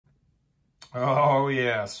Oh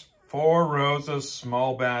yes, Four Roses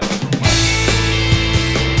small batch.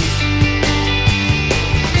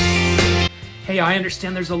 Hey, I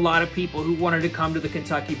understand there's a lot of people who wanted to come to the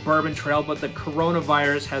Kentucky Bourbon Trail, but the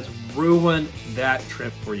coronavirus has ruined that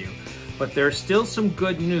trip for you. But there's still some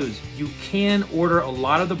good news. You can order a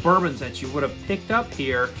lot of the bourbons that you would have picked up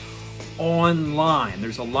here online.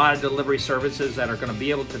 There's a lot of delivery services that are going to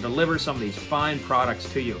be able to deliver some of these fine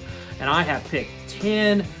products to you. And I have picked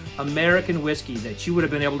 10 American whiskeys that you would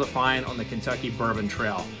have been able to find on the Kentucky Bourbon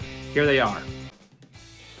Trail. Here they are.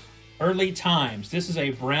 Early Times. This is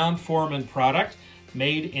a Brown-Forman product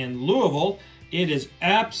made in Louisville. It is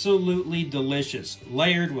absolutely delicious,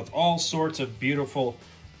 layered with all sorts of beautiful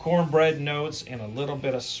cornbread notes and a little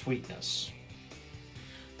bit of sweetness.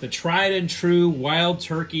 The Tried and True Wild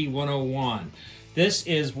Turkey 101. This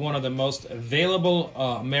is one of the most available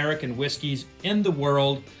American whiskeys in the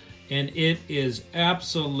world, and it is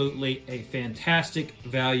absolutely a fantastic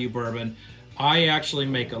value bourbon. I actually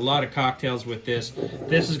make a lot of cocktails with this.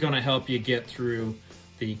 This is going to help you get through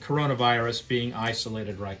the coronavirus being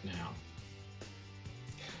isolated right now.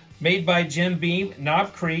 Made by Jim Beam,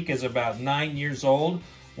 Knob Creek is about 9 years old.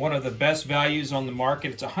 One of the best values on the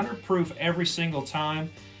market. It's 100 proof every single time.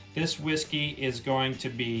 This whiskey is going to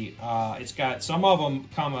be, it's got, some of them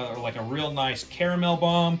come like a real nice caramel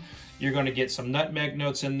bomb. You're going to get some nutmeg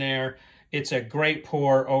notes in there. It's a great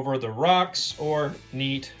pour over the rocks or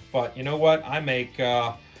neat, but you know what? I make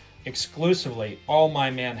exclusively all my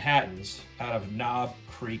Manhattans out of Knob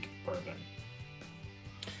Creek bourbon.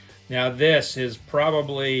 Now this is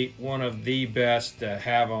probably one of the best to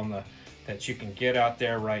have on the, that you can get out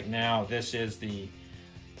there right now. This is the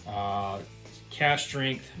Cask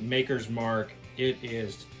Strength Maker's Mark. It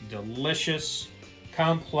is delicious,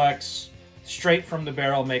 complex, straight from the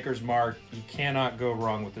barrel Maker's Mark. You cannot go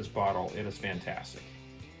wrong with this bottle. It is fantastic.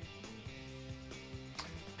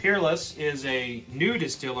 Peerless is a new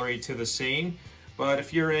distillery to the scene, but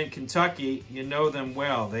if you're in Kentucky, you know them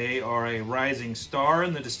well. They are a rising star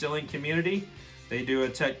in the distilling community. They do a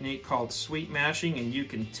technique called sweet mashing, and you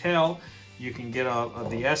can tell, you can get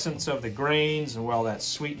the essence of the grains, and well, that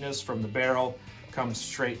sweetness from the barrel comes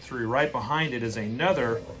straight through. Right behind it is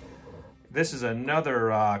another, this is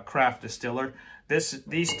another craft distiller.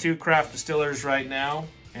 These two craft distillers right now,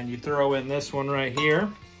 and you throw in this one right here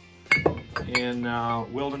in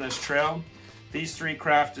Wilderness Trail. These three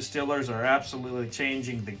craft distillers are absolutely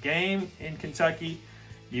changing the game in Kentucky.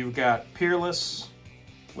 You've got Peerless,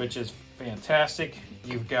 which is fantastic.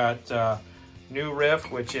 You've got New Riff,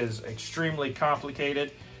 which is extremely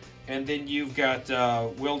complicated. And then you've got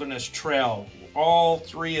Wilderness Trail. All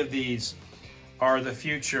three of these are the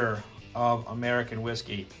future of American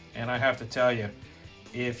whiskey. And I have to tell you,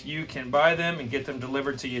 if you can buy them and get them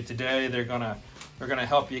delivered to you today, they're gonna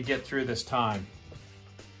help you get through this time.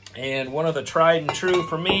 And one of the tried and true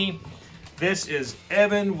for me, this is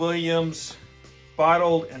Evan Williams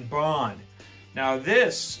Bottled and Bond. Now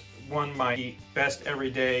this won my best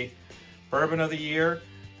everyday bourbon of the year.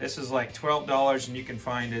 This is like $12 and you can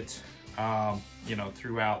find it, you know,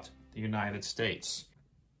 throughout the United States.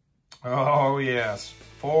 Oh yes,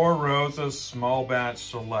 Four Roses Small Batch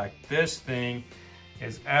Select. This thing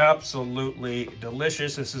is absolutely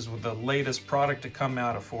delicious. This is the latest product to come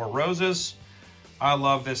out of Four Roses. I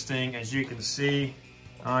love this thing. As you can see,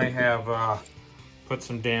 I have put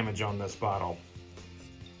some damage on this bottle.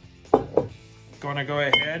 Gonna go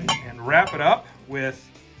ahead and wrap it up with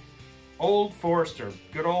Old Forester,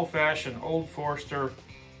 good old-fashioned Old Forester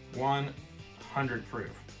 100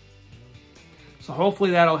 proof. So hopefully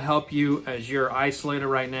that'll help you as you're isolated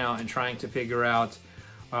right now and trying to figure out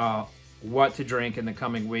what to drink in the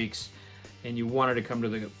coming weeks, and you wanted to come to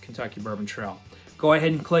the Kentucky Bourbon Trail. Go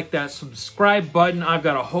ahead and click that subscribe button. I've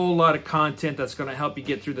got a whole lot of content that's going to help you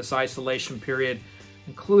get through this isolation period,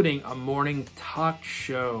 including a morning talk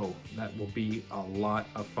show that will be a lot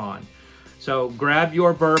of fun. So grab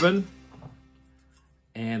your bourbon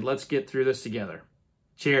and let's get through this together.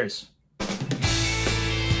 Cheers.